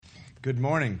Good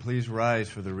morning. Please rise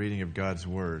for the reading of God's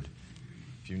Word.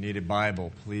 If you need a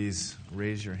Bible, please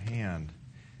raise your hand.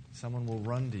 Someone will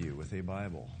run to you with a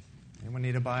Bible. Anyone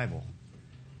need a Bible?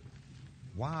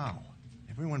 Wow.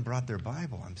 Everyone brought their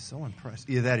Bible. I'm so impressed.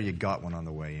 Either that or you got one on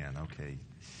the way in. Okay.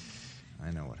 I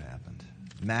know what happened.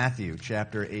 Matthew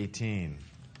chapter 18.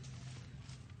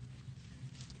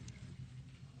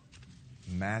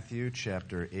 Matthew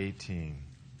chapter 18.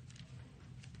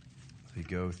 We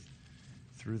go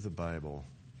through the Bible,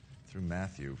 through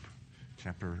Matthew,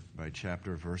 chapter by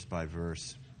chapter, verse by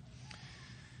verse.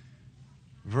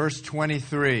 Verse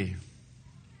 23,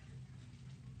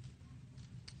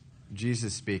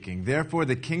 Jesus speaking, "Therefore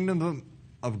the kingdom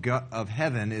of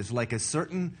heaven is like a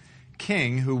certain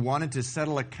king who wanted to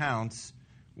settle accounts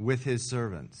with his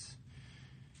servants.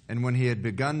 And when he had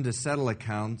begun to settle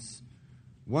accounts,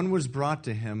 one was brought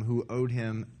to him who owed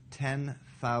him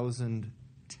 10,000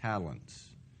 talents.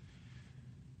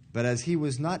 But as he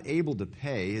was not able to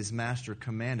pay, his master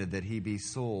commanded that he be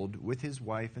sold with his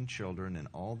wife and children and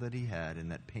all that he had, and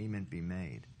that payment be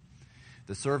made.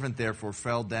 The servant therefore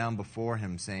fell down before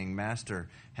him, saying, 'Master,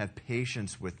 have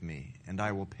patience with me, and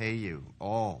I will pay you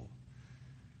all.'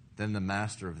 Then the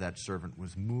master of that servant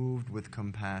was moved with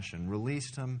compassion,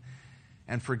 released him,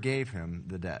 and forgave him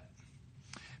the debt.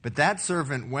 But that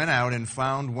servant went out and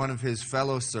found one of his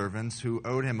fellow servants who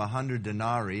owed him 100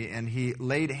 denarii, and he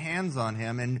laid hands on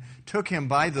him and took him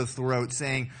by the throat,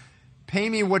 saying, 'Pay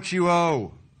me what you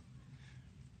owe.'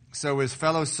 So his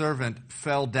fellow servant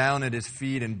fell down at his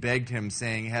feet and begged him,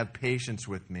 saying, 'Have patience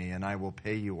with me, and I will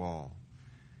pay you all.'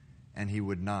 And he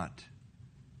would not,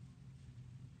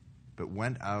 but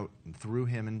went out and threw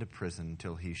him into prison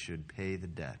till he should pay the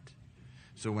debt.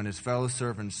 So when his fellow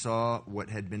servants saw what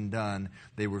had been done,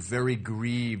 they were very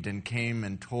grieved and came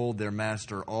and told their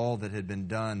master all that had been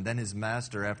done. Then his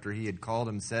master, after he had called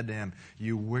him, said to him,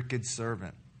 'You wicked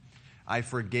servant, I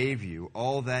forgave you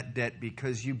all that debt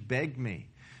because you begged me.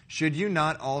 Should you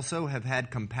not also have had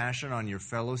compassion on your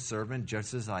fellow servant,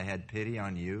 just as I had pity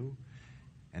on you?'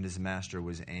 And his master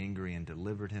was angry and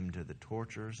delivered him to the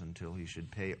torturers until he should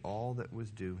pay all that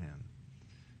was due him.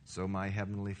 So my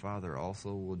heavenly Father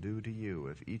also will do to you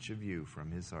if each of you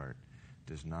from his heart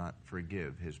does not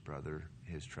forgive his brother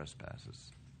his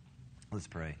trespasses." Let's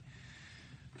pray.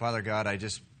 Father God, I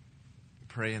just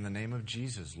pray in the name of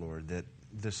Jesus, Lord, that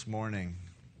this morning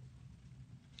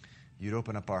you'd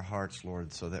open up our hearts,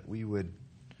 Lord, so that we would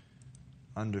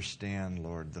understand,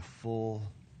 Lord, the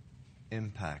full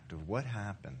impact of what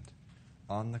happened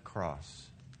on the cross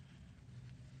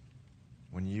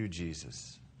when you,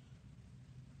 Jesus,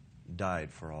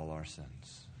 died for all our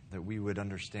sins, that we would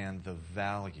understand the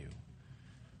value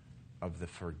of the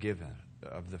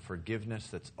forgiveness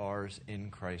that's ours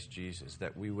in Christ Jesus,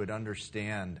 that we would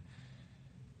understand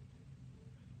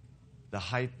the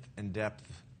height and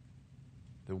depth,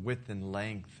 the width and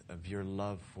length of your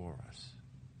love for us.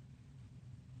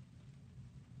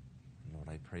 Lord,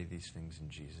 I pray these things in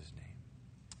Jesus' name.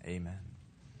 Amen.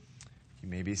 You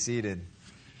may be seated.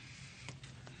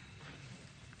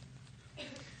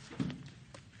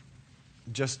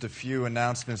 Just a few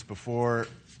announcements before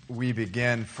we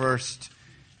begin. First,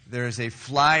 there is a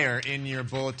flyer in your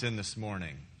bulletin this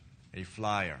morning. A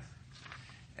flyer.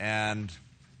 And,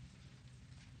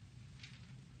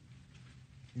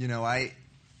 I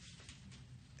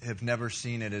have never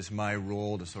seen it as my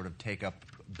role to sort of take up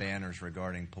banners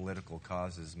regarding political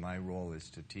causes. My role is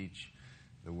to teach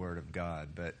the Word of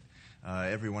God. But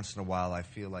every once in a while, I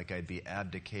feel like I'd be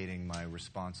abdicating my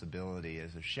responsibility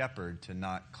as a shepherd to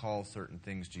not call certain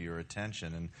things to your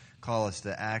attention and call us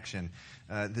to action.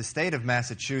 The state of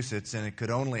Massachusetts, and it could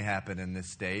only happen in this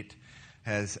state,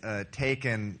 has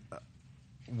taken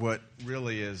what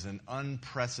really is an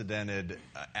unprecedented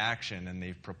action, and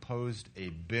they've proposed a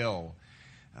bill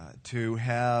to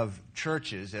have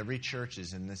churches, every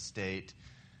churches in this state,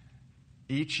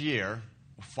 each year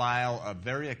file a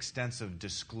very extensive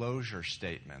disclosure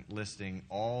statement listing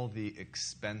all the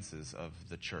expenses of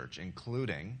the church,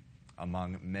 including,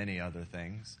 among many other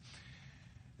things,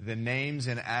 the names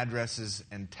and addresses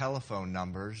and telephone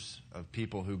numbers of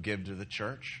people who give to the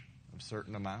church of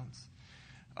certain amounts,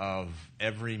 of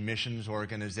every missions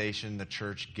organization the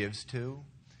church gives to,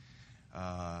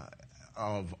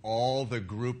 of all the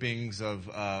groupings of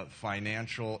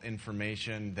financial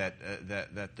information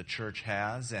that the church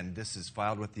has, and this is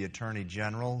filed with the Attorney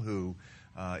General, who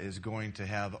is going to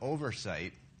have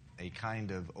oversight, a kind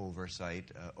of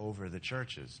oversight over the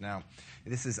churches. Now,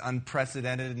 this is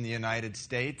unprecedented in the United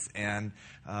States, and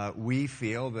we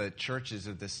feel that churches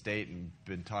of this state, and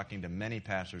been talking to many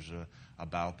pastors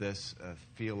about this,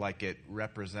 feel like it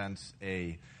represents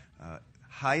a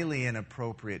highly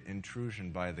inappropriate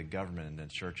intrusion by the government into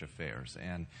church affairs,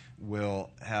 and will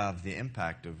have the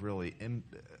impact of really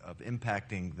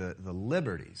impacting the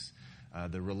liberties,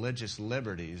 the religious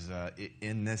liberties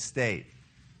in this state.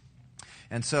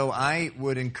 And so I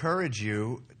would encourage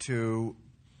you to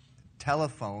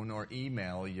telephone or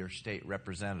email your state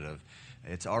representative.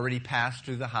 It's already passed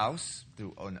through the House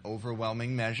through an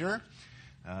overwhelming measure,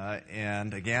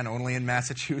 and again, only in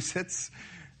Massachusetts.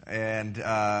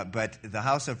 But the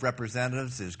House of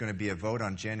Representatives, there's going to be a vote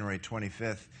on January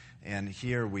 25th, and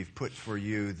here we've put for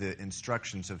you the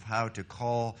instructions of how to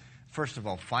call. First of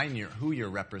all, find who your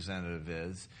representative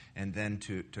is, and then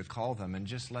to call them and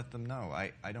just let them know.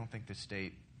 I don't think the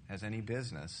state has any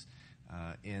business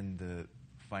in the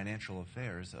financial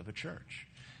affairs of a church,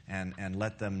 and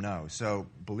let them know. So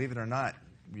believe it or not,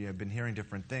 we have been hearing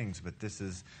different things, but this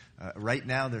is, right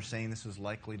now they're saying this is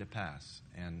likely to pass.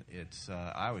 And it's,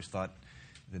 I always thought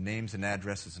the names and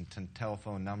addresses and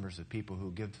telephone numbers of people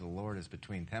who give to the Lord is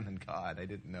between them and God. I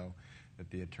didn't know that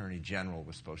the Attorney General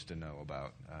was supposed to know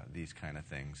about these kind of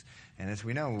things. And as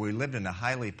we know, we lived in a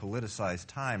highly politicized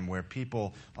time where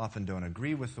people often don't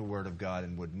agree with the Word of God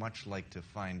and would much like to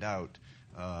find out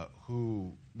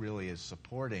who really is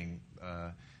supporting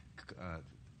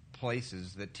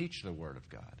places that teach the Word of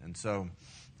God. And so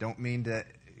don't mean to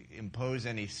impose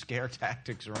any scare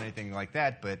tactics or anything like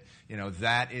that, but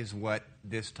that is what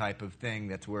this type of thing,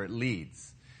 that's where it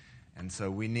leads. And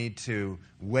so we need to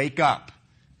wake up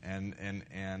and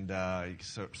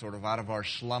sort of out of our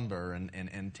slumber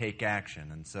and take action.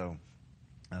 And so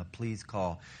please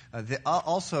call. I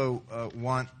also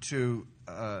want to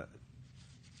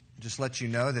just let you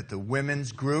know that the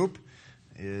women's group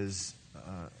is,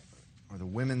 or the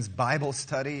women's Bible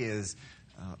study is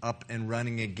up and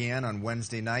running again on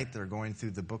Wednesday night. They're going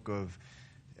through the book of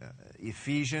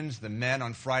Ephesians. The men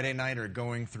on Friday night are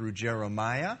going through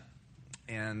Jeremiah.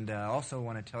 And I also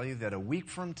want to tell you that a week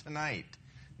from tonight,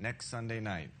 next Sunday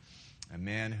night, a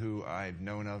man who I've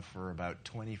known of for about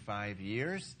 25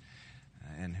 years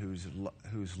and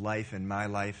whose life and my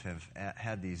life have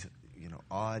had these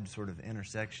odd sort of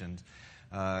intersections,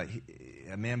 a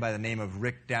man by the name of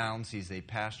Rick Downs. He's a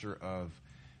pastor of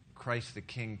Christ the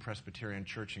King Presbyterian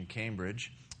Church in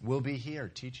Cambridge, will be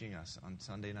here teaching us on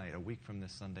Sunday night, a week from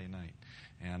this Sunday night.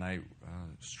 And I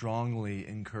strongly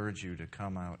encourage you to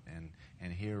come out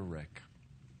and hear Rick.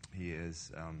 He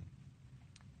is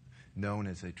known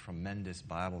as a tremendous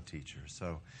Bible teacher.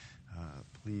 So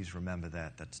please remember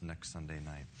that. That's next Sunday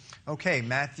night. Okay,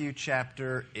 Matthew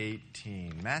chapter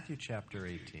 18. Matthew chapter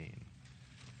 18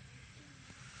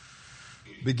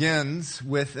 begins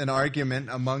with an argument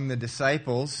among the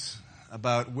disciples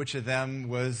about which of them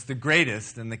was the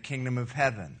greatest in the kingdom of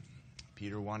heaven.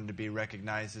 Peter wanted to be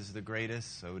recognized as the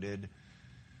greatest, so did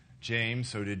James,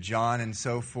 so did John, and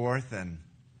so forth. And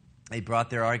they brought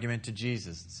their argument to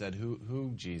Jesus and said,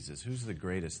 Who Jesus? Who's the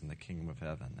greatest in the kingdom of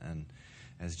heaven? And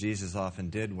as Jesus often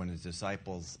did when his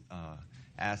disciples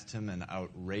asked him an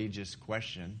outrageous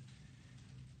question,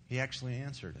 he actually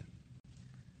answered it.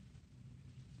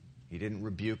 He didn't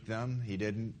rebuke them. He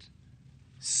didn't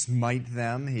smite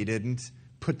them. He didn't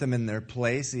put them in their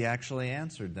place. He actually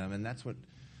answered them. And that's what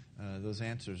those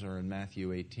answers are in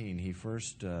Matthew 18. He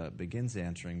first begins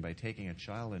answering by taking a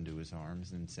child into his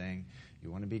arms and saying,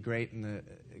 you want to be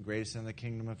greatest in the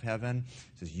kingdom of heaven?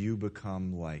 He says, you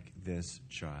become like this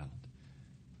child,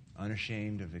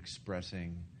 unashamed of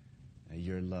expressing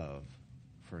your love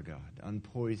for God,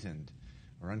 unpoisoned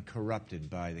or uncorrupted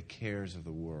by the cares of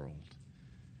the world.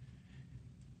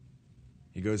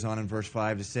 He goes on in verse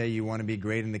 5 to say, you want to be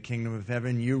great in the kingdom of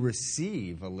heaven? You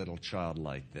receive a little child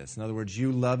like this. In other words,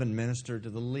 you love and minister to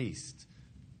the least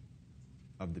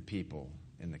of the people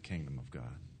in the kingdom of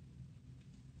God.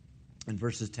 In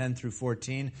verses 10 through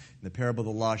 14, in the parable of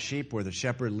the lost sheep, where the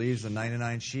shepherd leaves the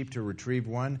 99 sheep to retrieve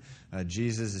one,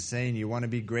 Jesus is saying, you want to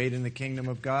be great in the kingdom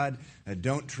of God?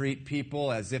 Don't treat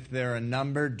people as if they're a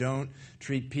number. Don't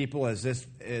treat people as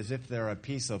if they're a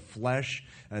piece of flesh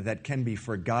that can be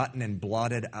forgotten and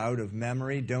blotted out of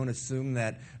memory. Don't assume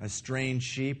that a strange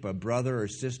sheep, a brother or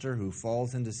sister who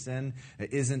falls into sin,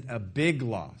 isn't a big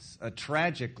loss, a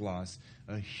tragic loss,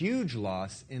 a huge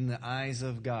loss in the eyes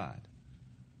of God.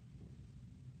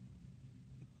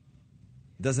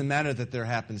 Doesn't matter that there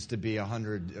happens to be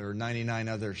 100 or 99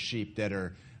 other sheep that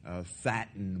are fat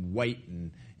and white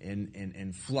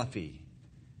and fluffy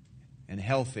and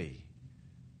healthy.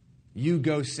 You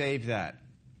go save that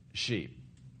sheep.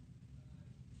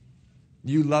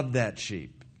 You love that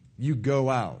sheep. You go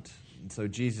out. And so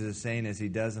Jesus is saying, as he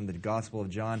does in the Gospel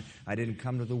of John, I didn't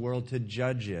come to the world to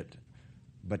judge it,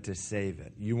 but to save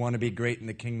it. You want to be great in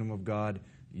the kingdom of God?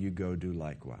 you go do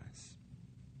likewise.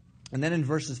 And then in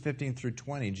verses 15 through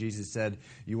 20, Jesus said,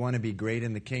 you want to be great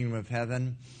in the kingdom of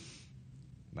heaven?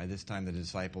 By this time, the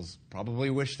disciples probably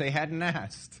wish they hadn't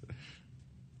asked,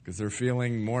 because they're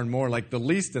feeling more and more like the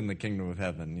least in the kingdom of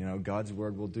heaven. You know, God's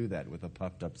word will do that with a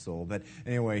puffed up soul. But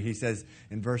anyway, he says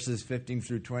in verses 15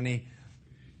 through 20,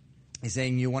 he's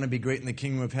saying, you want to be great in the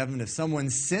kingdom of heaven? If someone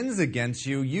sins against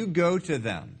you, you go to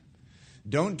them.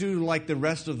 Don't do like the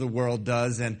rest of the world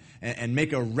does and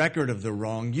make a record of the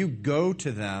wrong. You go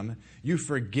to them, you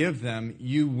forgive them,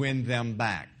 you win them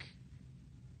back.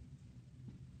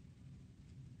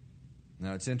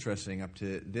 Now, it's interesting, up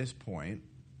to this point,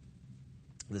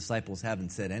 the disciples haven't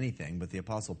said anything, but the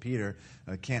Apostle Peter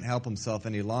can't help himself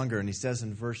any longer. And he says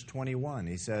in verse 21,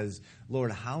 he says,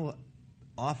 Lord, how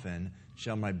often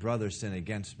shall my brother sin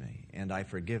against me, and I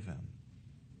forgive him?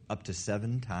 Up to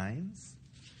 7 times?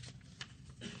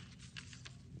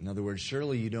 In other words,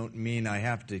 surely you don't mean I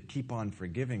have to keep on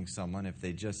forgiving someone if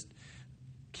they just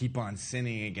keep on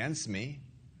sinning against me.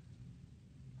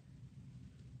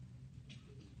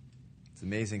 It's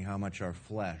amazing how much our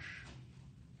flesh,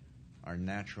 our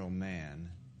natural man,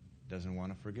 doesn't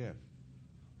want to forgive.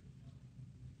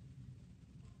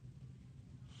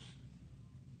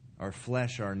 Our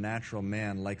flesh, our natural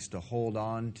man, likes to hold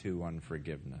on to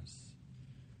unforgiveness.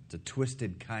 It's a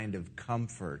twisted kind of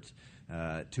comfort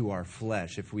to our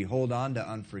flesh. If we hold on to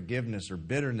unforgiveness or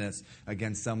bitterness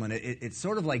against someone, it's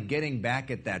sort of like getting back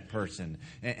at that person.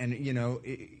 And you know,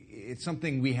 it's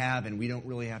something we have and we don't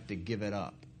really have to give it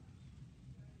up.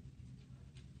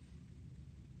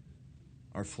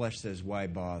 Our flesh says, why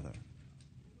bother?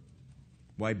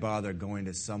 Why bother going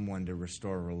to someone to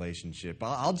restore a relationship?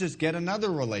 I'll just get another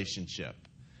relationship.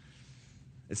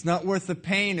 It's not worth the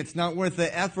pain. It's not worth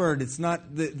the effort. It's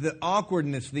not the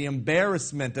awkwardness, the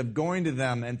embarrassment of going to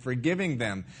them and forgiving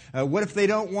them. What if they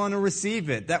don't want to receive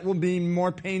it? That will be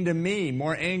more pain to me,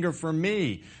 more anger for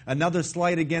me, another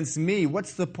slight against me.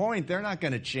 What's the point? They're not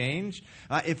going to change.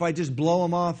 If I just blow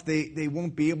them off, they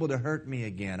won't be able to hurt me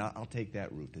again. I'll take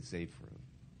that route, the safe route.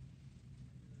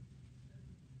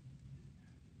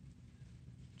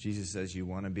 Jesus says, you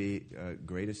want to be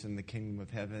greatest in the kingdom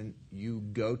of heaven? You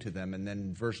go to them. And then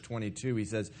in verse 22, he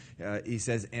says,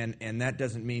 and that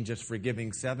doesn't mean just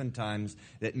forgiving 7 times.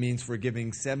 That means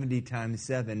forgiving 70 times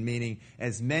 7, meaning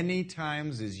as many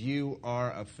times as you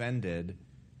are offended,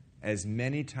 as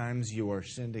many times you are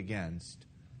sinned against,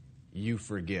 you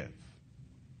forgive.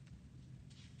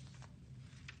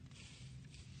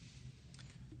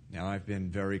 Now, I've been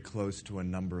very close to a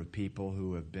number of people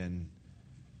who have been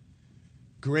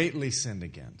greatly sinned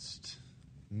against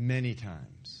many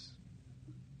times.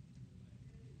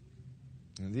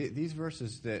 And these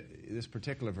verses, this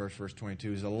particular verse, verse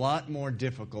 22, is a lot more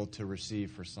difficult to receive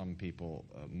for some people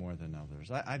more than others.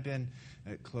 I've been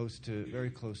very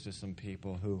close to some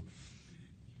people who,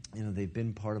 you know, they've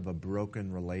been part of a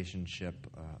broken relationship,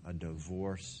 a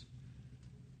divorce,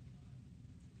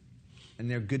 and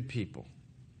they're good people.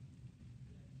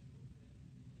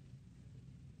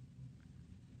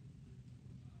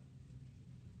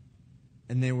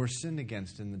 And they were sinned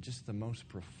against in just the most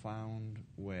profound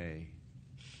way,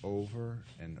 over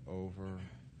and over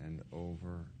and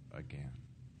over again,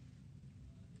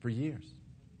 for years.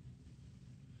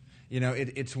 You know,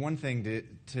 it's one thing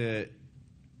to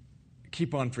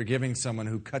keep on forgiving someone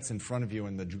who cuts in front of you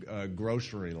in the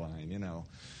grocery line, you know.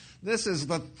 This is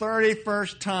the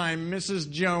 31st time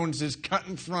Mrs. Jones is cut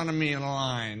in front of me in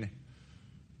line.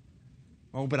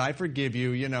 Oh, but I forgive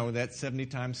you, you know, that 70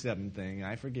 times 7 thing.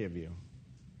 I forgive you.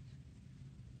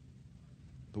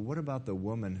 But what about the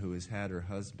woman who has had her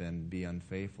husband be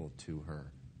unfaithful to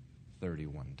her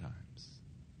 31 times?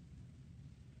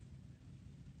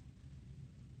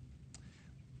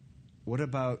 What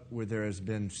about where there has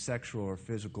been sexual or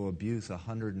physical abuse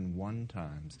 101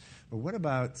 times? Or what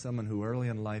about someone who early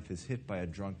in life is hit by a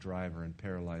drunk driver and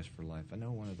paralyzed for life? I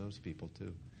know one of those people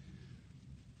too.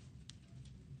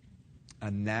 A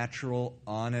natural,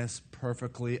 honest,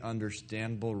 perfectly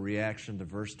understandable reaction to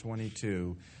verse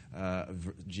 22,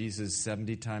 Jesus'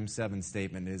 70 times 7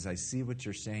 statement is, I see what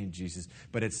you're saying, Jesus,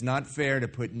 but it's not fair to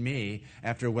put me,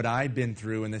 after what I've been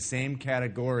through, in the same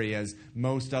category as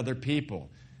most other people.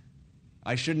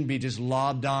 I shouldn't be just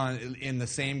lobbed on in the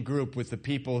same group with the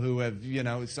people who have, you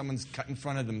know, someone's cut in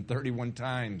front of them 31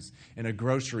 times in a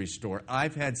grocery store.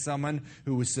 I've had someone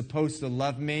who was supposed to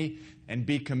love me and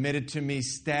be committed to me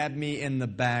stab me in the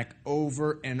back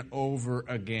over and over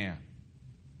again.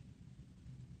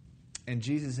 And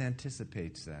Jesus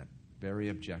anticipates that very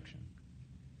objection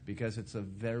because it's a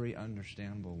very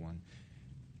understandable one.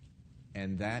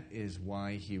 And that is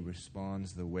why he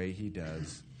responds the way he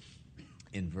does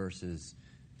in verses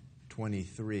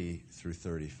 23 through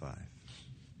 35.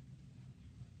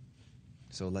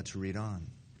 So let's read on.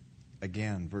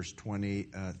 Again, verse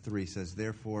 23 says,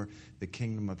 "Therefore the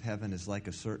kingdom of heaven is like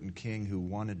a certain king who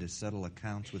wanted to settle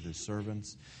accounts with his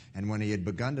servants. And when he had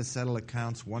begun to settle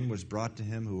accounts, one was brought to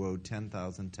him who owed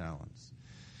 10,000 talents.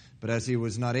 But as he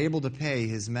was not able to pay,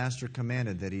 his master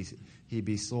commanded that he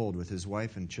be sold with his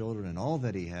wife and children and all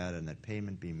that he had, and that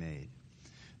payment be made.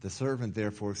 The servant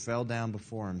therefore fell down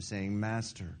before him, saying,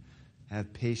 'Master,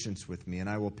 have patience with me, and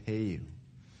I will pay you.'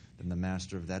 Then the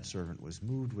master of that servant was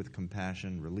moved with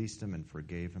compassion, released him, and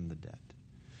forgave him the debt.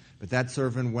 But that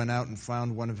servant went out and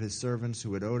found one of his servants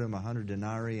who had owed him 100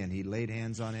 denarii, and he laid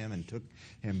hands on him and took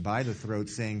him by the throat,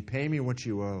 saying, 'Pay me what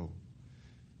you owe.'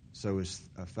 So his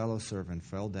fellow servant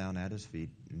fell down at his feet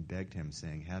and begged him,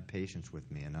 saying, 'Have patience with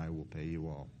me, and I will pay you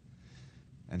all.'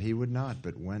 And he would not,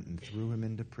 but went and threw him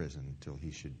into prison till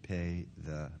he should pay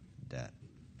the debt."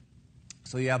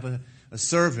 So you have a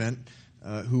servant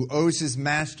who owes his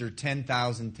master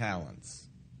 10,000 talents.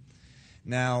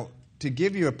 Now, to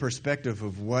give you a perspective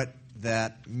of what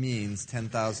that means,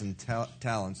 10,000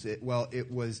 talents, it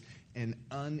was an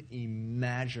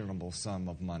unimaginable sum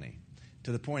of money,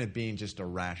 to the point of being just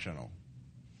irrational.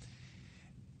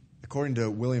 According to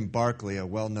William Barclay, a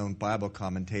well-known Bible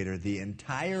commentator, the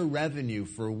entire revenue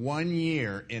for 1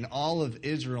 year in all of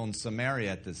Israel and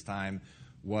Samaria at this time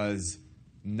was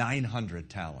 900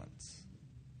 talents.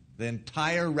 The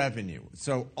entire revenue.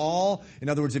 So in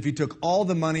other words, if you took all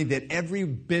the money that every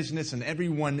business and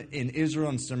everyone in Israel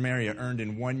and Samaria earned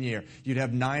in 1 year, you'd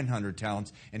have 900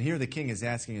 talents. And here the king is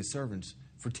asking his servants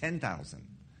for 10,000.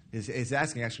 He's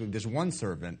asking actually this one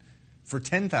servant for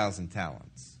 10,000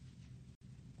 talents.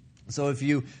 So if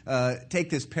you take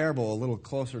this parable a little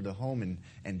closer to home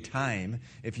and time,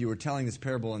 if you were telling this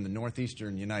parable in the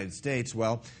northeastern United States,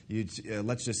 well,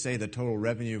 let's just say the total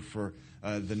revenue for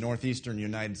the northeastern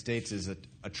United States is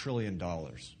 $1 trillion.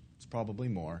 It's probably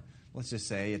more. Let's just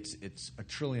say it's $1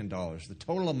 trillion, the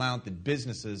total amount that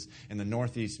businesses in the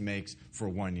Northeast makes for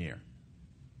 1 year.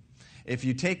 If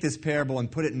you take this parable and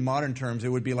put it in modern terms, it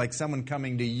would be like someone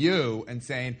coming to you and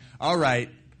saying, "All right,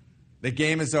 the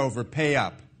game is over, pay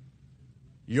up.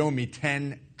 You owe me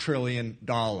 $10 trillion.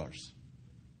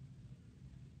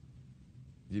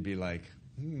 You'd be like,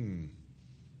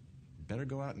 better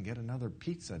go out and get another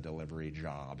pizza delivery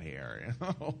job here.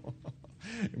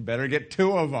 Better get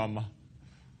 2 of them.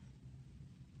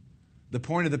 The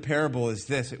point of the parable is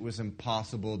this: it was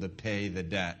impossible to pay the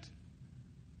debt.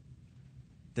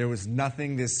 There was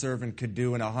nothing this servant could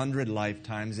do in 100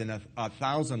 lifetimes, in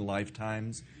 1,000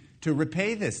 lifetimes, to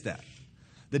repay this debt.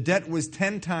 The debt was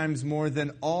 10 times more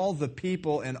than all the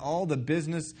people and all the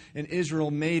business in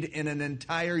Israel made in an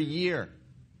entire year.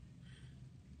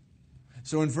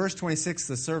 So in verse 26,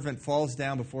 the servant falls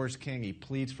down before his king. He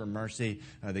pleads for mercy.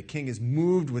 The king is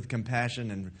moved with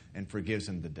compassion and forgives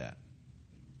him the debt.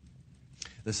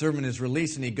 The servant is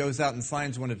released, and he goes out and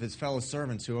finds one of his fellow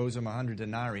servants who owes him 100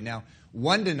 denarii. Now,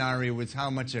 1 denarii was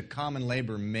how much a common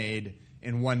laborer made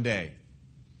in 1 day.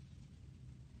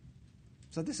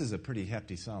 So this is a pretty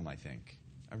hefty sum, I think.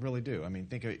 I really do. I mean,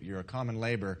 think of it. You're a common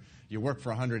laborer. You work for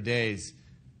 100 days.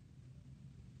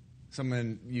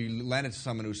 You lend it to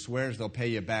someone who swears they'll pay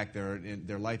you back.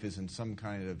 Their life is in some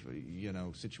kind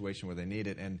of situation where they need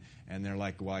it, and they're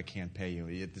like, "Well, I can't pay you.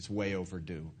 It's way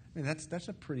overdue." I mean, that's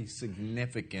a pretty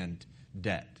significant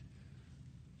debt.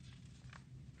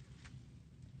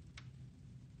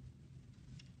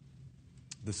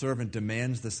 The servant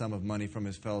demands the sum of money from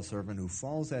his fellow servant, who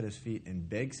falls at his feet and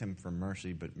begs him for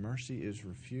mercy, but mercy is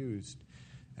refused,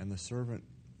 and the servant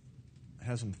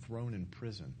has him thrown in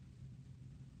prison.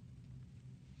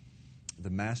 The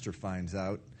master finds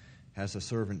out, has a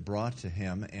servant brought to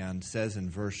him, and says in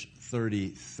verse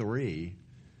 33,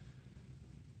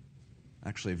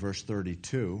 actually verse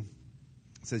 32,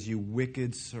 it says, "You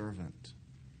wicked servant,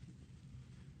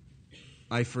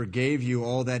 I forgave you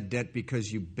all that debt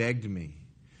because you begged me.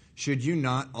 Should you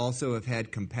not also have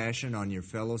had compassion on your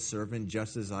fellow servant,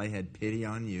 just as I had pity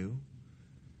on you?"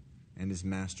 And his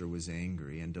master was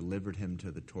angry and delivered him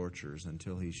to the torturers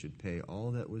until he should pay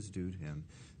all that was due to him.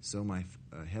 So my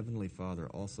heavenly Father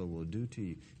also will do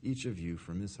to each of you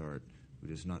from his heart, who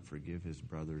does not forgive his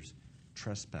brother's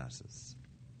trespasses.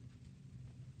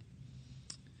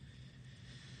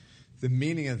 The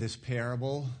meaning of this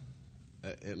parable,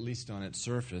 at least on its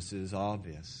surface, is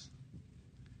obvious.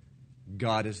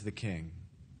 God is the king.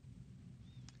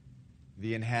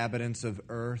 The inhabitants of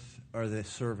earth are the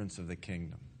servants of the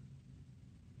kingdom.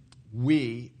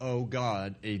 We owe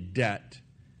God a debt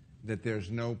that there's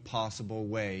no possible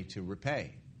way to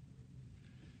repay.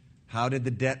 How did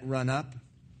the debt run up?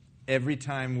 Every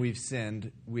time we've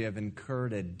sinned, we have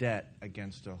incurred a debt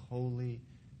against a holy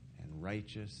and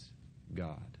righteous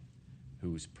God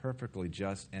who is perfectly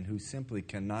just and who simply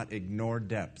cannot ignore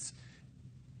debts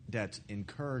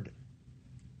incurred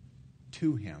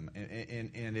to him,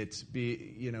 and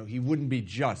he wouldn't be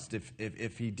just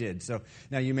if he did. So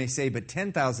now you may say, but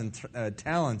 10,000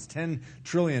 talents, $10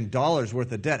 trillion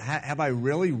worth of debt, have I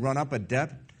really run up a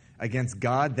debt against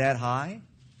God that high?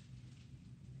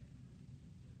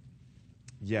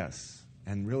 Yes,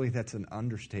 and really that's an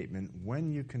understatement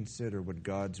when you consider what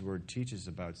God's Word teaches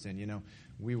about sin.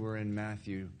 We were in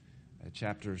Matthew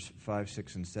chapters 5,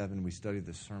 6, and 7. We studied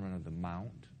the Sermon on the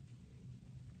Mount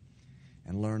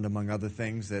and learned, among other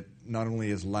things, that not only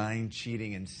is lying,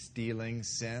 cheating, and stealing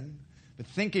sin, but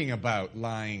thinking about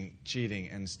lying, cheating,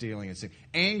 and stealing is sin.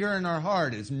 Anger in our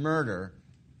heart is murder,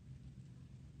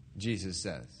 Jesus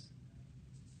says.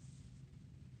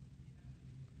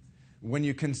 When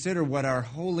you consider what our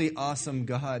holy, awesome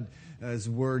God's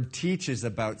Word teaches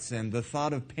about sin, the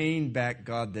thought of paying back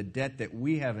God the debt that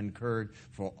we have incurred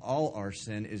for all our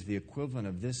sin is the equivalent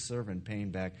of this servant paying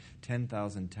back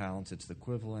 10,000 talents. It's the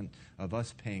equivalent of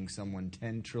us paying someone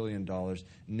 $10 trillion.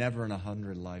 Never in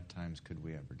 100 lifetimes could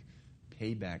we ever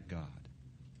pay back God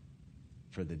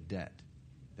for the debt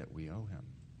that we owe him.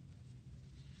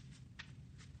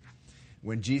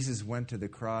 When Jesus went to the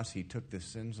cross, he took the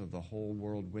sins of the whole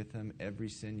world with him. Every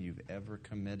sin you've ever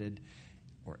committed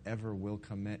or ever will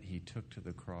commit, he took to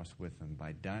the cross with him.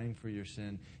 By dying for your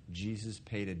sin, Jesus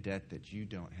paid a debt that you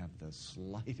don't have the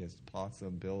slightest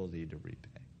possibility to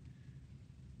repay.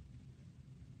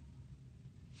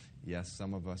 Yes,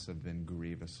 some of us have been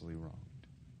grievously wronged.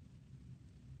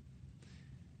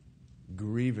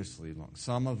 Grievously wronged.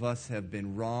 Some of us have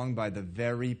been wronged by the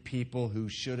very people who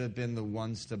should have been the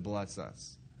ones to bless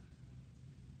us,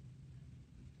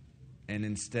 and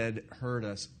instead hurt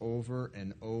us over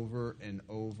and over and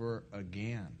over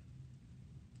again.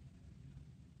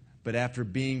 But after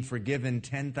being forgiven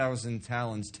 10,000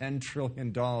 talents, $10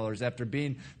 trillion, after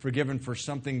being forgiven for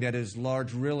something that is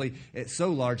large, really, it's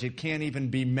so large it can't even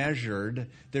be measured,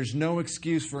 there's no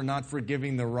excuse for not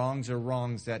forgiving the wrongs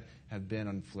that have been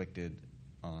inflicted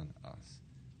on us.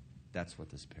 That's what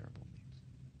this parable means.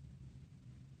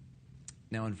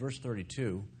 Now in verse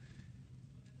 32,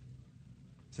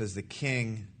 it says the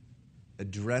king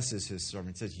addresses his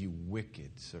servant. It says, "You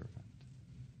wicked servant."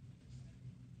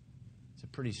 It's a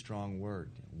pretty strong word,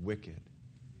 wicked.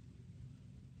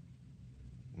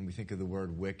 When we think of the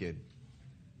word wicked,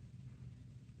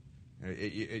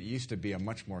 it used to be a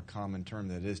much more common term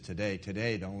than it is today.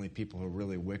 Today, the only people who are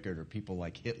really wicked are people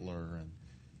like Hitler and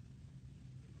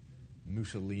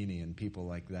Mussolini and people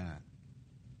like that.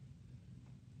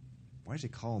 Why does he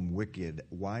call him wicked?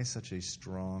 Why such a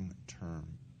strong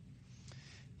term?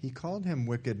 He called him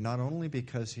wicked not only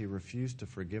because he refused to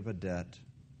forgive a debt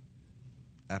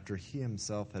after he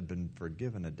himself had been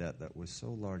forgiven a debt that was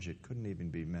so large it couldn't even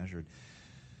be measured,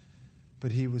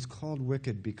 but he was called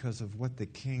wicked because of what the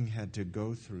king had to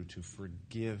go through to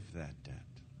forgive that debt.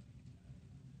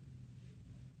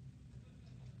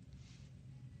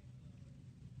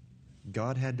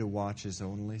 God had to watch his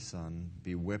only son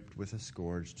be whipped with a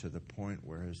scourge to the point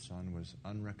where his son was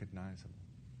unrecognizable.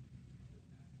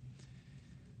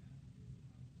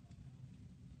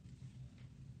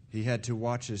 He had to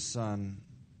watch his son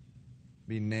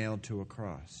be nailed to a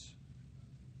cross.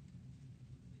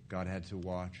 God had to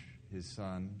watch his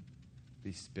son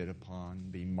be spit upon,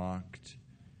 be mocked.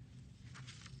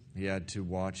 He had to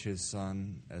watch his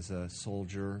son as a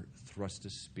soldier thrust a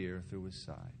spear through his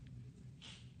side.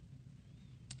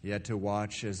 He had to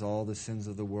watch as all the sins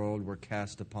of the world were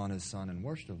cast upon his son. And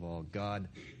worst of all, God,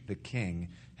 the king,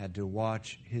 had to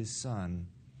watch his son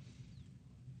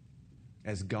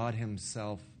as God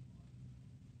himself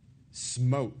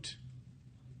smote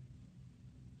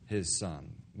his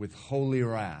son with holy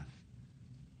wrath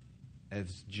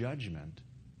as judgment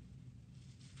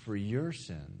for your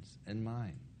sins and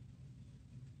mine.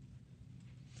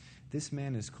 This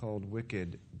man is called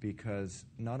wicked because,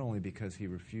 not only because he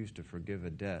refused to forgive a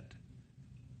debt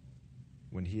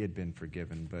when he had been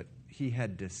forgiven, but he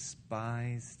had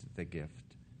despised the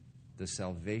gift, the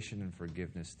salvation and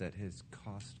forgiveness that has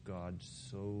cost God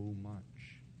so much.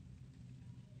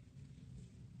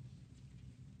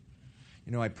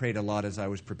 I prayed a lot as I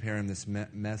was preparing this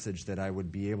message that I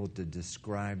would be able to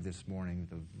describe this morning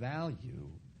the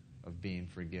value of being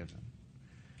forgiven.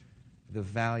 The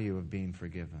value of being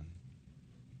forgiven.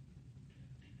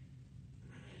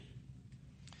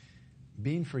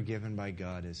 Being forgiven by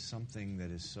God is something that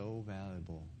is so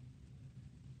valuable,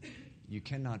 you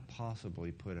cannot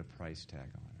possibly put a price tag on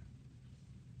it.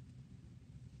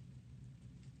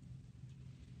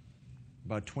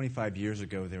 About 25 years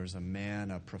ago, there was a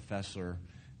man, a professor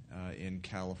in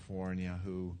California,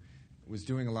 who was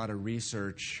doing a lot of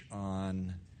research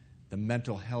on the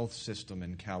mental health system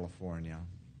in California.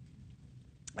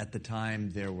 At the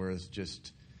time, there was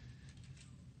just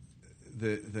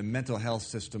the mental health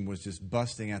system was just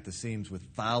busting at the seams with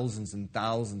thousands and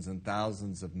thousands and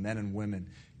thousands of men and women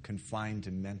confined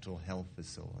to mental health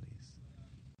facilities.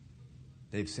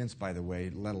 They've since, by the way,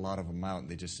 let a lot of them out,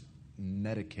 and they just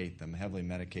medicate them, heavily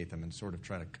medicate them, and sort of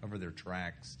try to cover their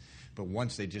tracks. But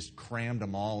once they just crammed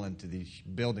them all into these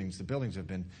buildings, the buildings have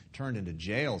been turned into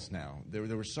jails now.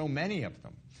 There were so many of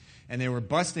them. And they were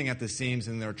busting at the seams,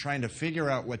 and they were trying to figure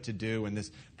out what to do. And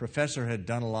this professor had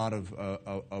done a lot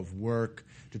of work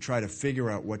to try to figure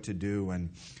out what to do. And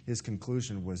his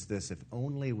conclusion was this: if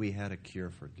only we had a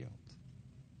cure for guilt.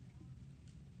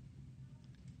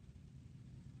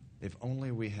 If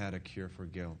only we had a cure for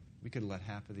guilt, we could let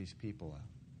half of these people out.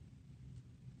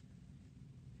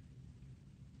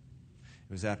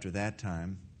 It was after that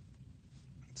time,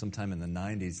 sometime in the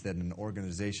 90s, that an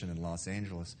organization in Los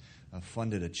Angeles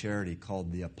funded a charity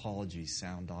called the Apology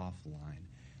Sound Off Line.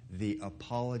 The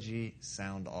Apology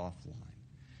Sound Off Line.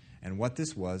 And what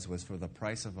this was for the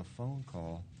price of a phone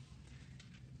call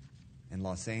in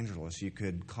Los Angeles, you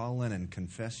could call in and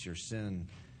confess your sin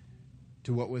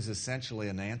to what was essentially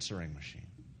an answering machine.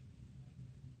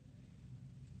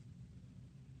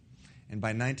 And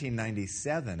by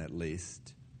 1997, at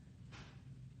least,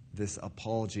 this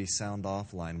Apology Sound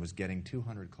Off Line was getting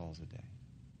 200 calls a day.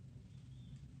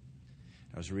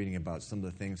 I was reading about some of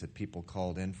the things that people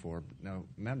called in for. Now,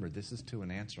 remember, this is to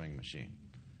an answering machine.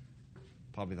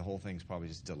 Probably the whole thing's probably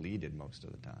just deleted most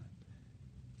of the time,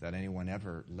 without anyone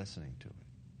ever listening to it.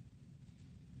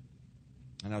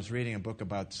 And I was reading a book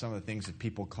about some of the things that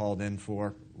people called in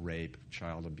for: rape,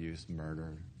 child abuse,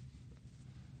 murder.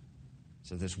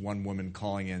 So this one woman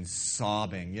calling in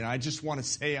sobbing, I just want to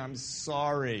say I'm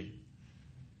sorry,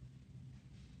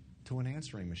 to an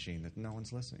answering machine that no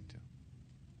one's listening to.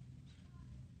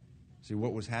 See,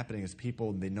 what was happening is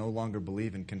people, they no longer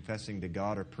believe in confessing to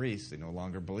God or priests. They no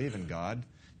longer believe in God.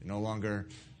 They no longer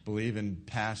believe in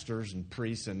pastors and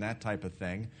priests and that type of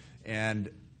thing.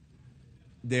 And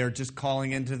they're just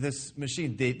calling into this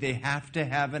machine. They have to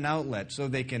have an outlet, so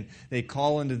they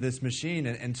call into this machine.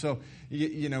 And so,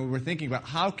 we're thinking about,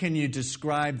 how can you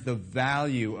describe the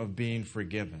value of being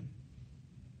forgiven?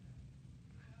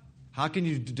 How can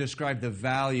you describe the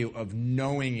value of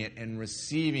knowing it and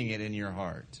receiving it in your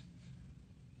heart?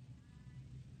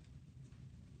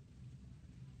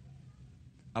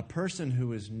 A person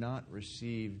who has not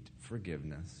received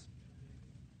forgiveness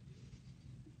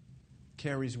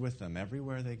carries with them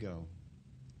everywhere they go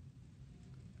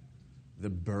the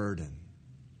burden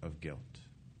of guilt.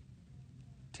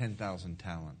 10,000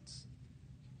 talents.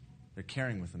 They're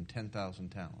carrying with them 10,000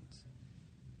 talents.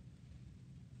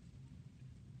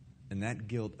 And that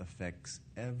guilt affects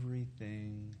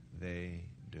everything they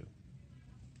do.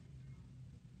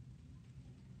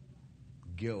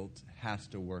 Guilt has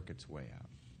to work its way out.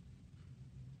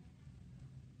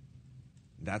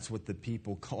 That's what the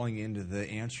people calling into the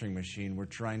answering machine were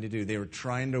trying to do. They were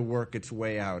trying to work its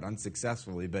way out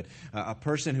unsuccessfully. But a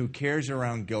person who carries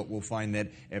around guilt will find that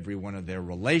every one of their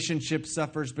relationships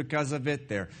suffers because of it.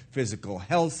 Their physical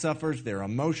health suffers. Their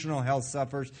emotional health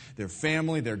suffers. Their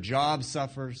family, their job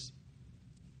suffers.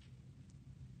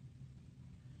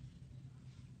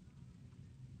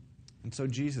 And so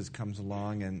Jesus comes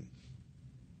along and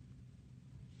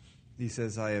he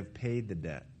says, I have paid the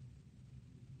debt.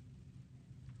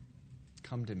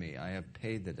 Come to me. I have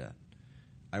paid the debt.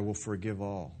 I will forgive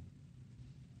all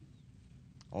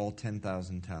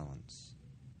 10,000 talents,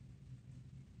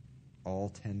 all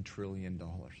 $10 trillion,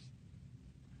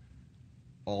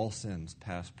 all sins,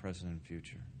 past, present, and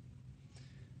future.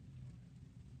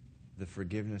 The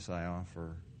forgiveness I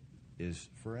offer is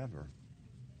forever,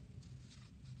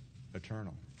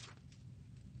 eternal.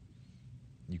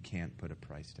 You can't put a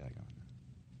price tag on it.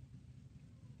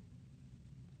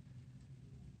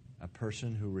 A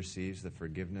person who receives the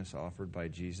forgiveness offered by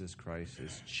Jesus Christ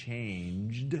is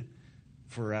changed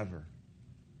forever.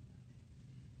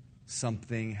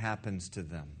 Something happens to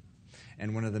them.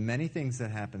 And one of the many things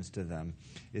that happens to them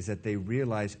is that they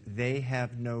realize they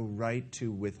have no right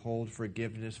to withhold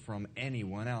forgiveness from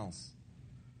anyone else.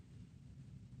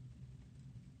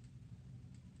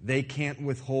 They can't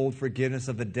withhold forgiveness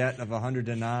of a debt of 100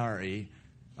 denarii,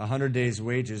 100 days'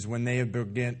 wages, when they have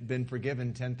been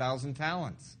forgiven 10,000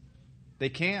 talents. They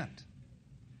can't.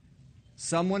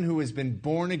 Someone who has been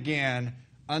born again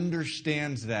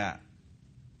understands that.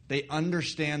 They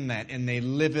understand that and they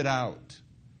live it out.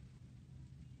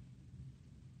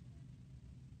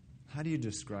 How do you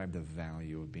describe the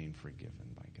value of being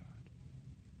forgiven by God?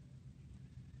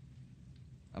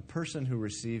 A person who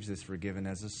receives this forgiven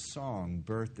as a song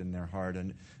birthed in their heart,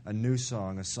 and a new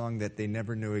song, a song that they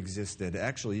never knew existed.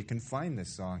 Actually, you can find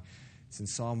this song. It's in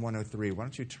Psalm 103. Why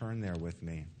don't you turn there with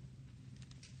me?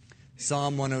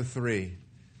 Psalm 103.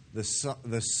 The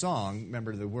song,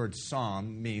 remember the word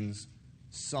psalm means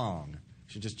song.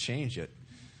 You should just change it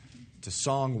to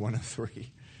Song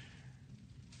 103.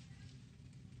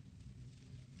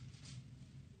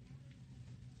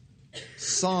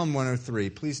 Psalm 103.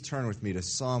 Please turn with me to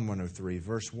Psalm 103.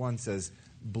 Verse 1 says,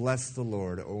 "Bless the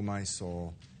Lord, O my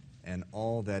soul, and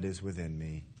all that is within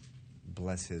me.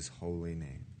 Bless his holy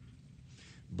name.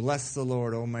 Bless the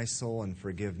Lord, O my soul, and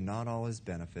forgive not all his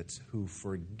benefits, who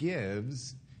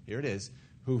forgives," here it is,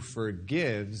 "who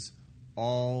forgives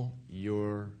all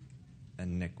your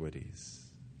iniquities."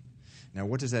 Now,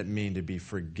 what does that mean to be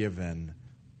forgiven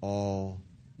all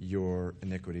your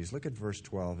iniquities? Look at verse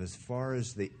 12. "As far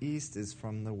as the east is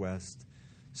from the west,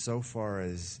 so far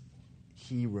as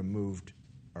he removed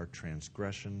our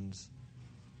transgressions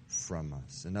from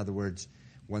us." In other words,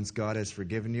 once God has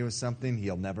forgiven you of something,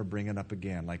 he'll never bring it up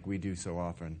again like we do so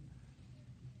often.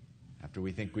 After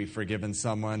we think we've forgiven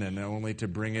someone and only to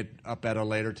bring it up at a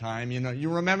later time.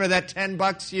 You remember that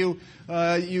 $10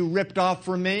 you ripped off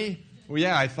from me? Well,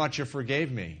 yeah, I thought you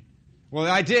forgave me. Well,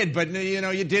 I did, but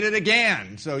you did it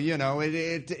again. So,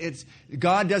 it's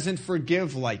God doesn't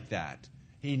forgive like that.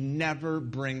 He never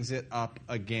brings it up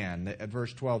again.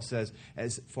 Verse 12 says,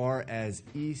 "As far as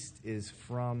east is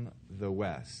from the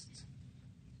west,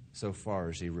 so far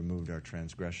as he removed our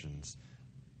transgressions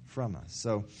from us."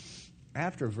 So,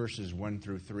 after verses 1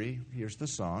 through 3, here's the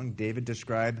song. David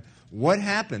described what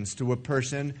happens to a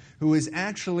person who has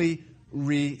actually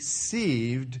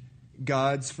received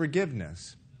God's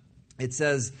forgiveness. It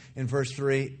says in verse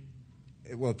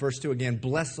 2 again,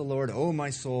 "Bless the Lord, O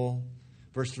my soul."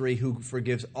 Verse 3, "Who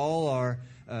forgives all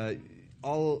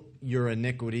your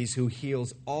iniquities, who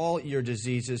heals all your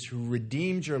diseases, who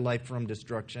redeems your life from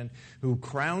destruction, who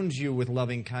crowns you with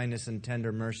loving kindness and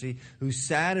tender mercy, who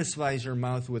satisfies your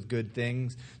mouth with good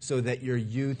things, so that your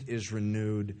youth is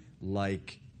renewed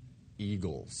like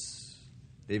eagles."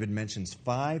 David mentions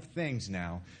 5 things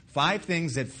now, 5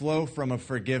 things that flow from a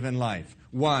forgiven life.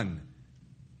 1,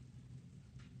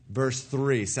 verse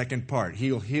 3, second part,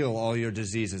 "He'll heal all your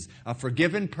diseases." A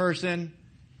forgiven person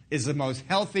is the most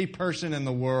healthy person in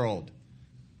the world.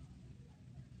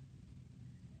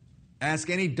 Ask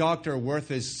any doctor worth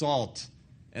his salt,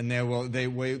 and they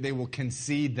will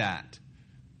concede that.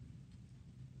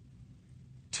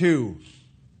 2,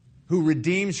 "Who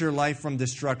redeems your life from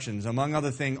destructions." Among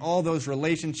other things, all those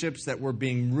relationships that were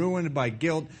being ruined by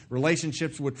guilt,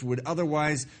 relationships which would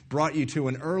otherwise brought you to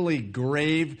an early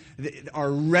grave,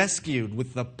 are rescued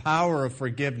with the power of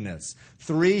forgiveness.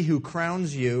 3, "Who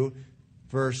crowns you,"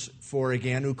 verse 4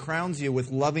 again, "who crowns you with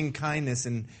loving kindness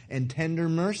and tender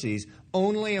mercies."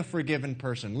 Only a forgiven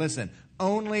person, listen,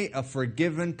 only a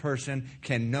forgiven person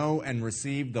can know and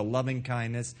receive the loving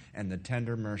kindness and the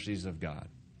tender mercies of God.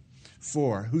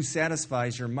 4, "Who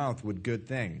satisfies your mouth with good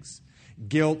things."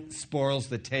 Guilt spoils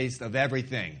the taste of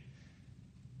everything,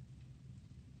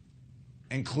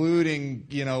 including,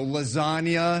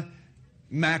 lasagna,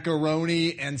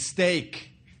 macaroni, and steak.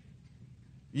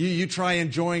 You try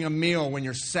enjoying a meal when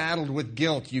you're saddled with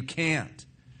guilt. You can't.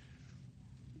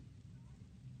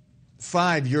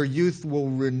 5, "Your youth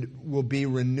will be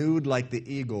renewed like the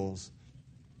eagles."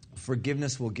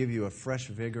 Forgiveness will give you a fresh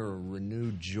vigor, a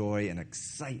renewed joy, and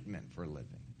excitement for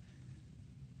living.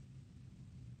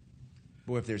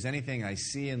 Boy, if there's anything I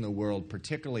see in the world,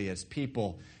 particularly as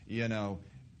people,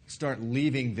 start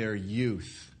leaving their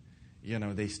youth,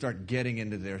 they start getting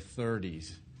into their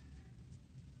 30s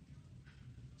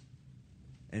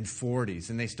and 40s,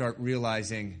 and they start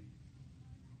realizing,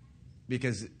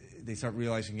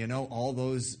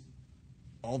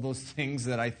 all those things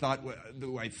that I thought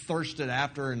I thirsted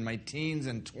after in my teens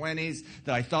and 20s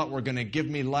that I thought were going to give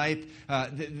me life,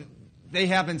 they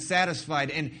haven't satisfied.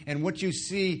 And what you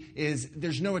see is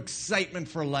there's no excitement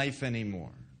for life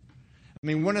anymore. I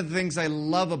mean, one of the things I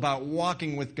love about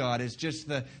walking with God is just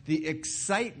the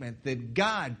excitement that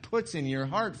God puts in your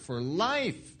heart for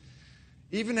life,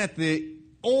 even at the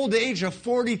old age of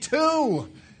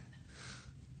 42.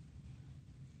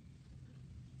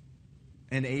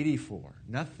 And 84.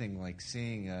 Nothing like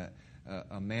seeing a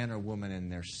man or woman in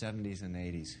their 70s and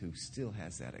 80s who still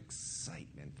has that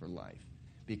excitement for life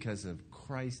because of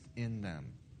Christ in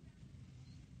them.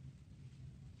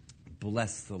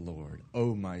 Bless the Lord,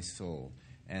 O my soul,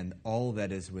 and all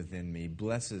that is within me.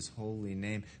 Bless his holy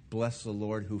name. Bless the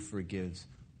Lord who forgives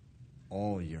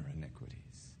all your iniquities.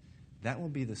 That will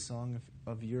be the song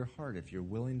of your heart if you're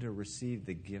willing to receive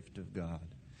the gift of God.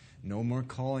 No more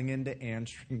calling into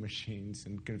answering machines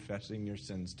and confessing your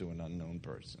sins to an unknown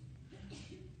person.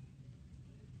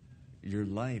 Your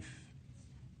life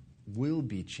will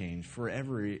be changed,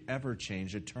 forever, ever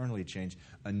changed, eternally changed,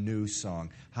 a new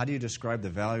song. How do you describe the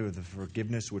value of the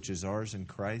forgiveness which is ours in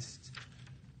Christ?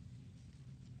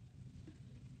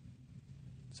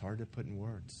 It's hard to put in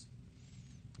words.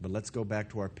 But let's go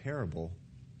back to our parable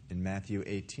in Matthew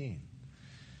 18.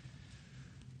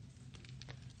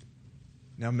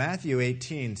 Now, Matthew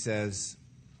 18 says,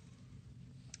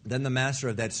 "Then the master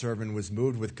of that servant was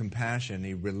moved with compassion.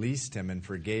 He released him and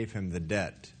forgave him the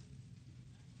debt."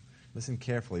 Listen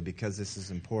carefully, because this is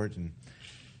important.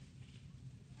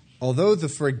 Although the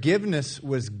forgiveness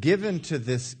was given to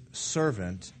this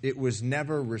servant, it was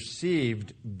never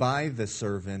received by the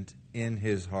servant in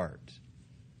his heart.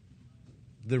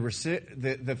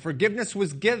 The forgiveness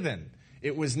was given.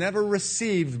 It was never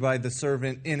received by the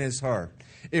servant in his heart.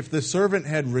 If the servant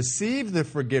had received the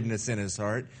forgiveness in his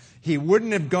heart, he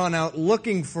wouldn't have gone out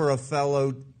looking for a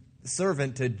fellow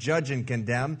servant to judge and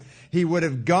condemn. He would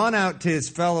have gone out to his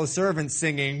fellow servants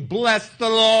singing, "Bless the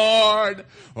Lord,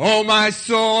 O my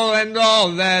soul, and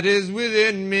all that is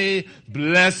within me.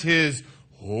 Bless his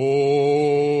holy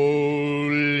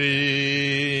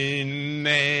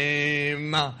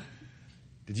name."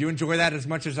 Did you enjoy that as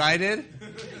much as I did?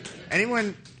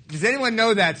 Does anyone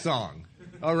know that song?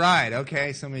 All right,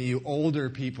 okay, some of you older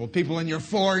people in your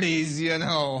 40s, you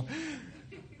know.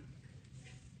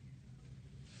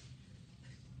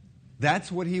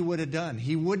 That's what he would have done.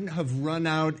 He wouldn't have run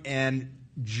out and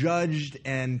judged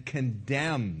and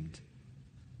condemned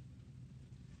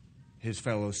his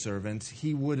fellow servants.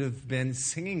 He would have been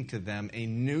singing to them a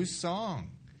new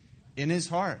song in his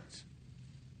heart.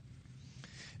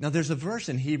 Now, there's a verse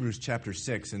in Hebrews chapter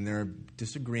 6, and there are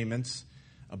disagreements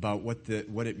about what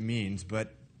it means,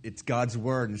 but it's God's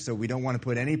Word, and so we don't want to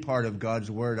put any part of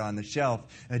God's Word on the shelf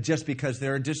just because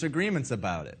there are disagreements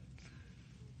about it.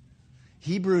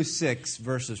 Hebrews 6,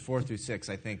 verses 4 through 6,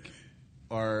 I think,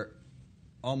 are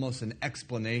almost an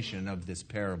explanation of this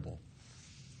parable.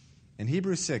 In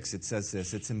Hebrews 6, it says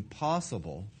this: "It's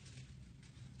impossible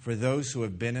for those who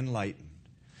have been enlightened,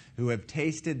 who have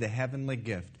tasted the heavenly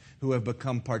gift, who have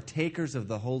become partakers of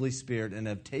the Holy Spirit, and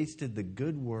have tasted the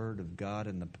good word of God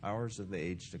and the powers of the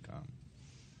age to come,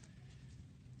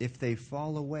 if they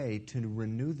fall away, to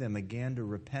renew them again to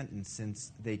repentance,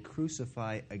 since they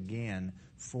crucify again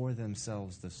for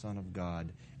themselves the Son of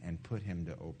God and put him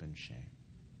to open shame."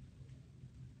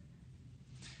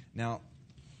 Now,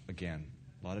 again,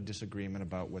 a lot of disagreement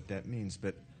about what that means,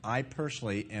 but I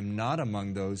personally am not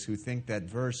among those who think that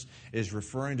verse is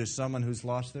referring to someone who's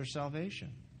lost their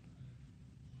salvation.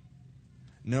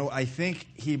 No, I think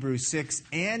Hebrews 6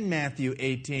 and Matthew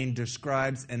 18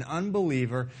 describes an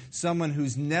unbeliever, someone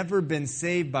who's never been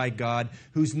saved by God,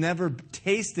 who's never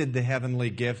tasted the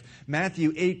heavenly gift.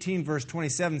 Matthew 18 verse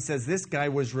 27 says this guy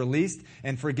was released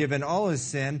and forgiven all his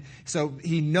sin. So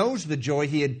he knows the joy.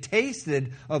 He had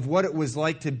tasted of what it was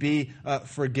like to be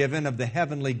forgiven of the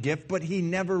heavenly gift, but he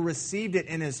never received it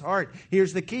in his heart.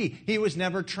 Here's the key: he was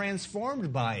never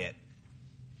transformed by it.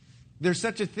 There's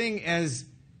such a thing as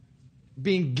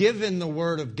being given the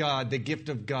Word of God, the gift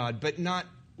of God, but not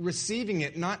receiving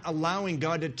it, not allowing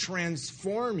God to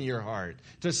transform your heart,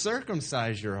 to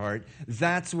circumcise your heart.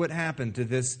 That's what happened to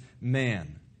this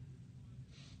man.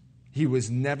 He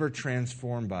was never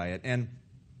transformed by it. And,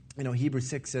 Hebrews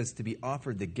 6 says to be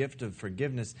offered the gift of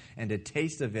forgiveness and a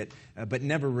taste of it, but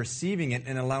never receiving it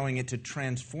and allowing it to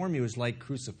transform you is like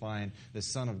crucifying the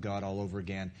Son of God all over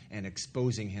again and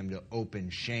exposing him to open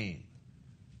shame.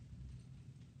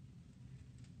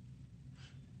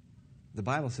 The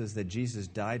Bible says that Jesus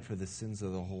died for the sins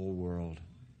of the whole world.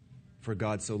 For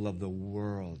God so loved the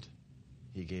world,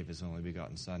 he gave his only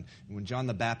begotten Son. And when John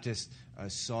the Baptist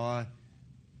saw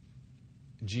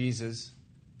Jesus,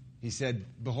 he said,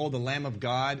 "Behold the Lamb of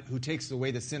God who takes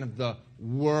away the sin of the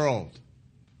world."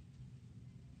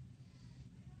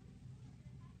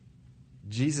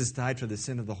 Jesus died for the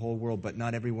sin of the whole world, but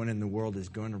not everyone in the world is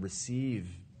going to receive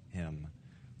him.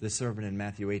 The servant in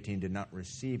Matthew 18 did not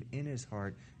receive in his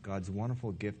heart God's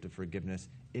wonderful gift of forgiveness.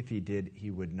 If he did, he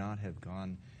would not have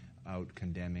gone out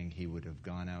condemning. He would have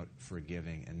gone out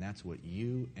forgiving. And that's what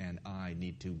you and I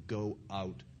need to go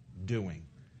out doing.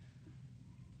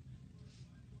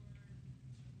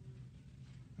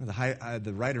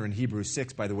 The writer in Hebrews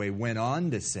 6, by the way, went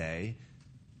on to say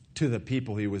to the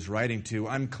people he was writing to,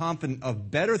 "I'm confident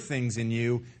of better things in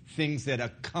you, things that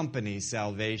accompany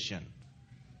salvation."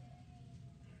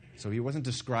 So he wasn't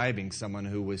describing someone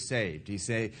who was saved. He's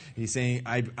saying,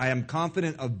 I am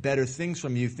confident of better things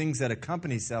from you, things that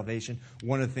accompany salvation.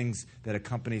 One of the things that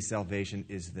accompanies salvation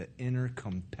is the inner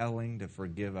compelling to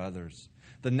forgive others.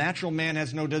 The natural man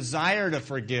has no desire to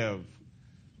forgive.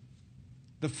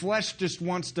 The flesh just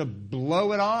wants to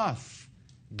blow it off.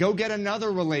 Go get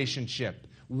another relationship.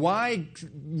 Why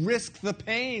risk the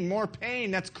pain, more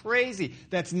pain? That's crazy.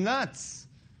 That's nuts.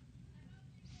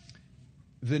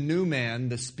 The new man,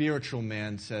 the spiritual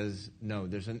man, says, no,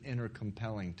 there's an inner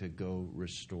compelling to go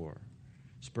restore.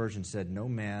 Spurgeon said, no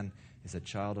man is a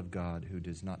child of God who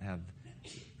does not have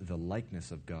the likeness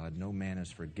of God. No man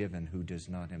is forgiven who does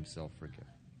not himself forgive.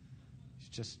 It's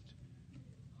just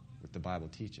what the Bible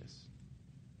teaches.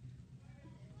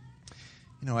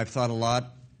 You know, I've thought a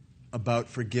lot about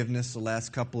forgiveness the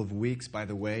last couple of weeks. By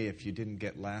the way, if you didn't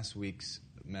get last week's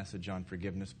message on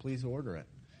forgiveness, please order it.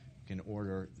 You can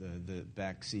order the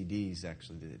back CDs,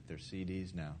 actually. They're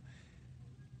CDs now.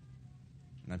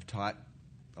 And I've taught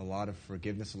a lot of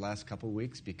forgiveness the last couple of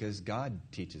weeks because God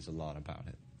teaches a lot about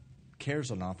it,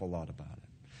 cares an awful lot about it.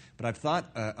 But I've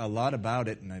thought a lot about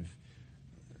it, and I've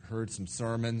heard some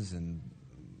sermons and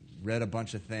read a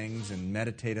bunch of things and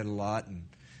meditated a lot. And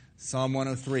Psalm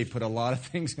 103 put a lot of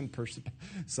things in perspective.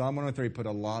 Psalm 103 put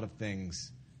a lot of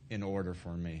things in order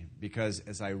for me, because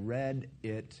as I read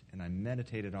it and I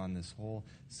meditated on this whole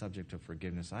subject of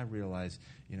forgiveness, I realized,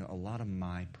 a lot of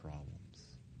my problems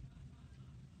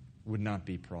would not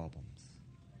be problems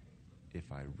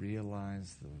if I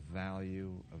realized the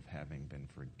value of having been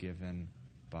forgiven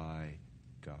by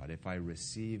God. If I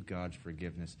receive God's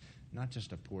forgiveness, not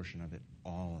just a portion of it,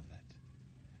 all of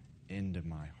it, into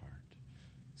my heart.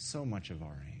 So much of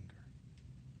our anger.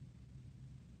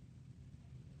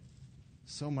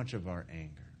 So much of our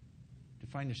anger. To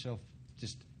find yourself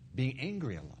just being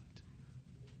angry a lot.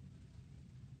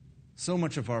 So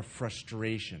much of our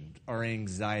frustration, our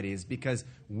anxiety is because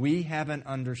we haven't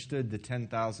understood the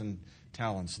 10,000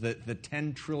 talents, the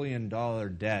 $10 trillion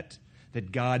debt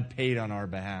that God paid on our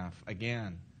behalf.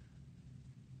 Again,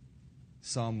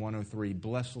 Psalm 103,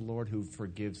 bless the Lord who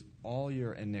forgives all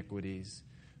your iniquities,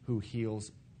 who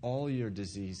heals all your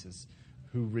diseases,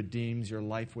 who redeems your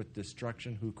life with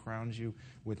destruction, who crowns you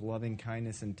with loving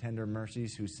kindness and tender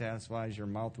mercies, who satisfies your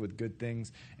mouth with good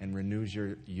things and renews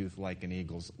your youth like an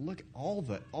eagle's. Look, all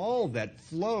that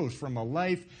flows from a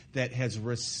life that has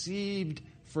received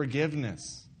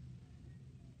forgiveness.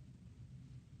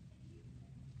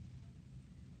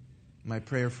 My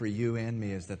prayer for you and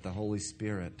me is that the Holy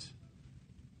Spirit,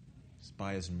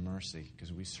 by His mercy,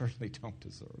 because we certainly don't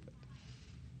deserve it,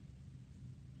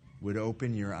 would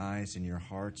open your eyes and your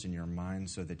hearts and your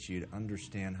minds so that you'd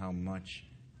understand how much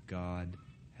God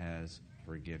has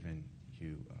forgiven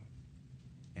you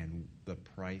of and the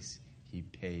price He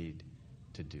paid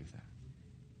to do that.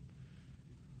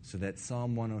 So that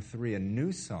Psalm 103, a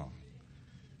new song,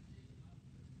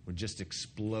 would just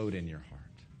explode in your heart.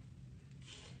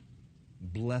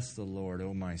 Bless the Lord,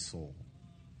 O my soul,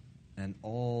 and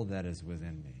all that is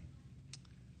within me.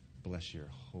 Bless your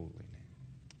holy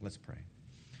name. Let's pray.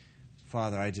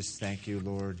 Father, I just thank you,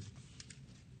 Lord,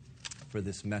 for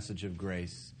this message of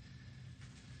grace.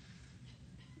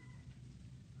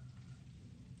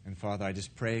 And Father, I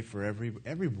just pray for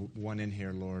everyone in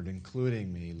here, Lord,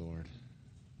 including me, Lord,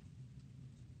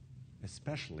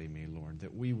 especially me, Lord,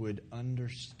 that we would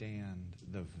understand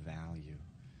the value,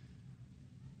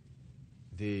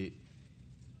 the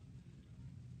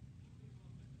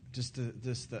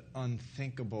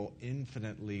unthinkable,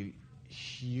 infinitely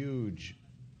huge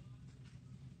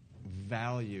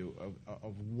value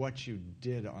of what you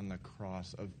did on the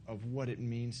cross, of what it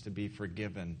means to be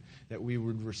forgiven, that we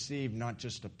would receive not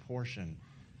just a portion,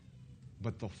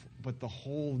 but the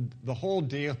whole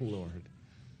deal, Lord.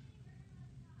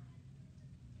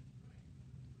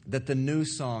 That the new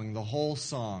song, the whole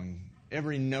song,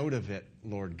 every note of it,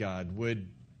 Lord God, would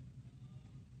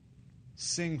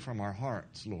sing from our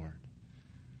hearts, Lord.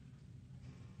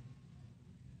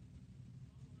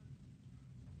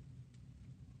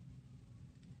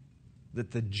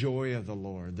 That the joy of the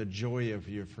Lord, the joy of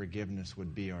your forgiveness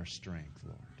would be our strength,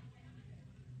 Lord.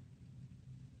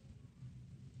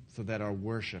 So that our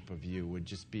worship of you would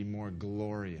just be more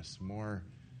glorious, more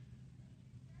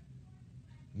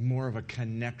of a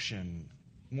connection,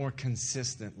 more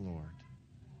consistent, Lord.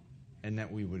 And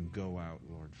that we would go out,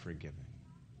 Lord, forgiving.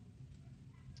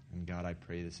 And God, I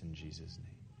pray this in Jesus'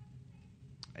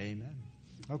 name. Amen.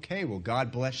 Okay, well,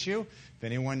 God bless you. If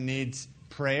anyone needs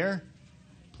prayer,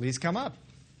 please come up.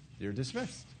 You're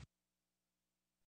dismissed.